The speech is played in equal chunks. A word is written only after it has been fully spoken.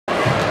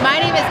My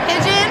name is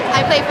Pigeon.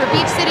 I play for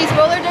Beach City's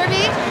Roller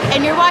Derby,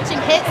 and you're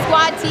watching Hit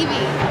Squad TV.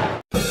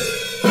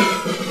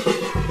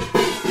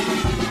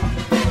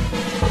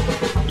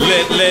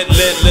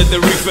 Let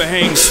the reefer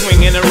hang,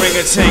 swing in a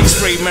ring-a-tang,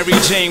 spray Mary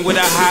Jane with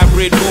a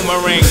hybrid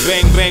boomerang,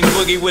 bang bang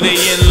boogie with a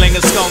yin-lang,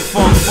 a skunk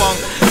funk funk,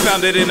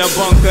 founded in a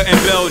bunker in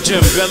Belgium,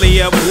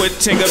 belly up with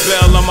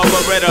Tinkerbell on my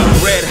Beretta,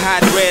 red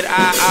hot red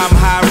eye, I'm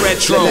high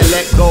retro.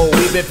 Let go,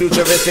 we've been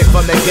futuristic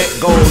from the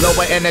get-go,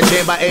 lower energy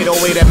by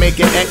 808 and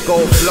make it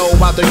echo, flow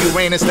out the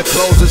Uranus, the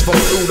closest from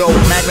Pluto,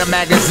 Magna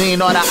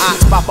magazine or the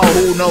Ox, Papa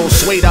who knows,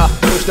 sweeter,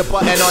 push the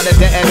button on the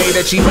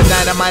detonator, cheaper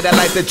dynamite, I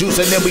like the juice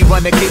and then we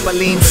run the caper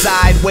lean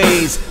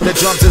sideways. The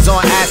drums is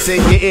on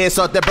acid, your ears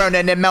start to burn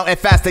and then melting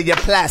faster, you're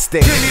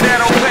plastic. Give me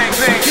that old bang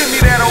bang, give me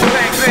that old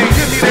bang bang,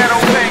 give me that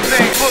old bang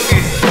bang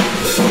boogie.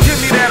 Give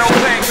me that old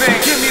bang bang,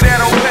 give me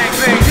that old bang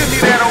bang, give me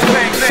that old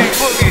bang bang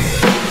boogie.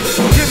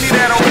 Give me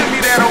that old, give me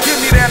that old, give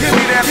me that, give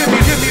me that,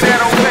 give me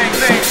that old bang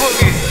bang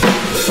boogie.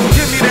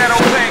 Give me that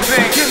old bang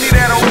bang, give me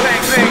that old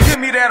bang bang, give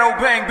me that old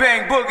bang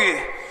bang boogie.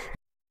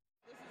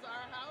 This is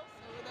our house,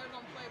 so they're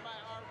going to play by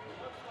our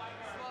rules.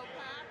 Slow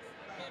packs,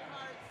 hit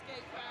hard,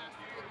 skate fast,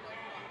 take no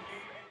blocks.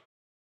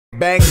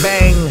 Bang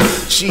bang,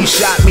 she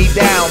shot me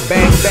down,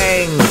 bang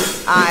bang,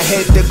 I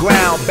hit the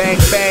ground, bang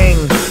bang,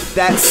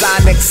 that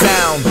sonic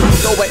sound,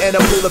 throw it in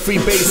a pool of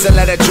Freebase and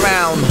let it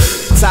drown.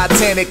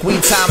 Titanic,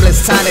 we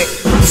timeless tonic,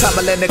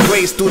 tumbling the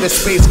grace through the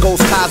space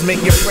ghost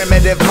cosmic. Your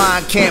primitive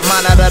mind can't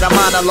monitor the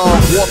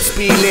monologue. Warp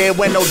speed, clear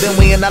window, then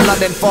we in the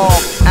London fog.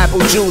 Apple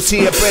juice,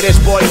 he a British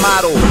boy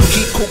model.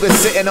 Keep Cougar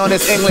sitting on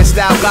his English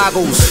style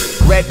goggles.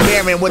 Red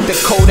Baron with the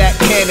Kodak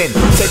Cannon.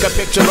 Take a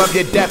picture of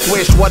your death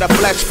wish, what a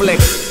flesh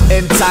flick.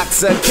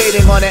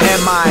 Intoxicating on the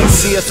MI.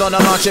 See us on the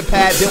launching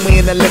pad, then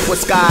we in the liquid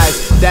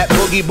skies. That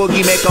boogie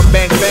boogie make 'em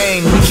bang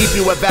bang. We keep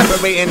you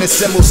evaporating the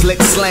symbol slick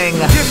slang.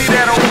 Give me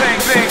that old bang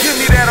bang, give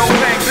me that old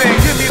bang bang,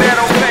 give me that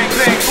old bang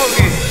bang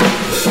boogie.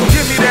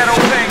 Give me that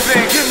old bang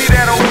bang, give me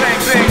that old bang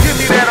bang, give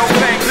me that old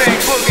bang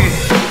bang boogie.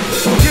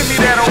 Give me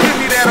that old, give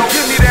me that old,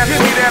 give me that,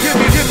 give me that,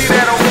 give me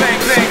that old bang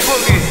bang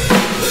boogie.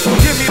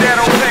 Give me that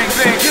old bang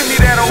bang, give me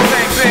that old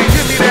bang bang,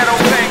 give me that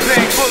old bang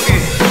bang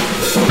boogie.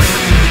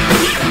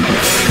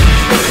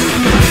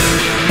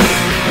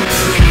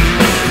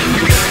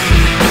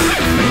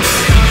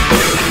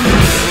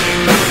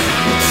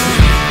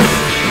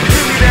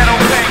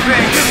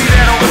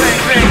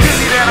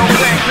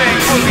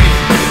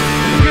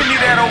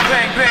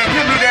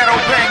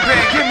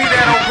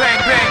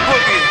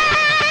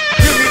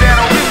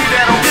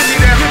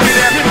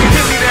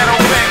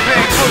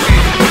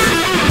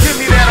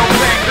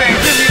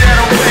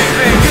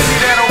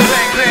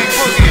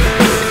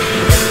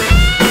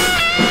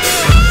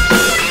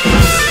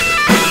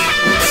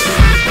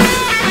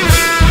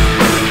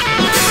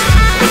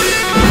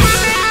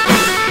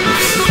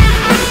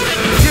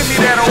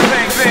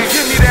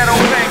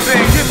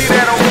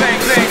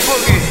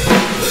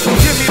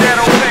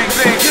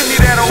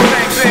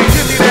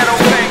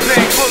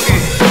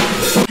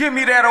 Give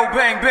me that old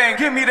bang bang,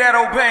 give me that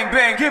old bang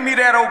bang, give me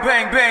that old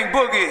bang bang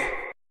boogie.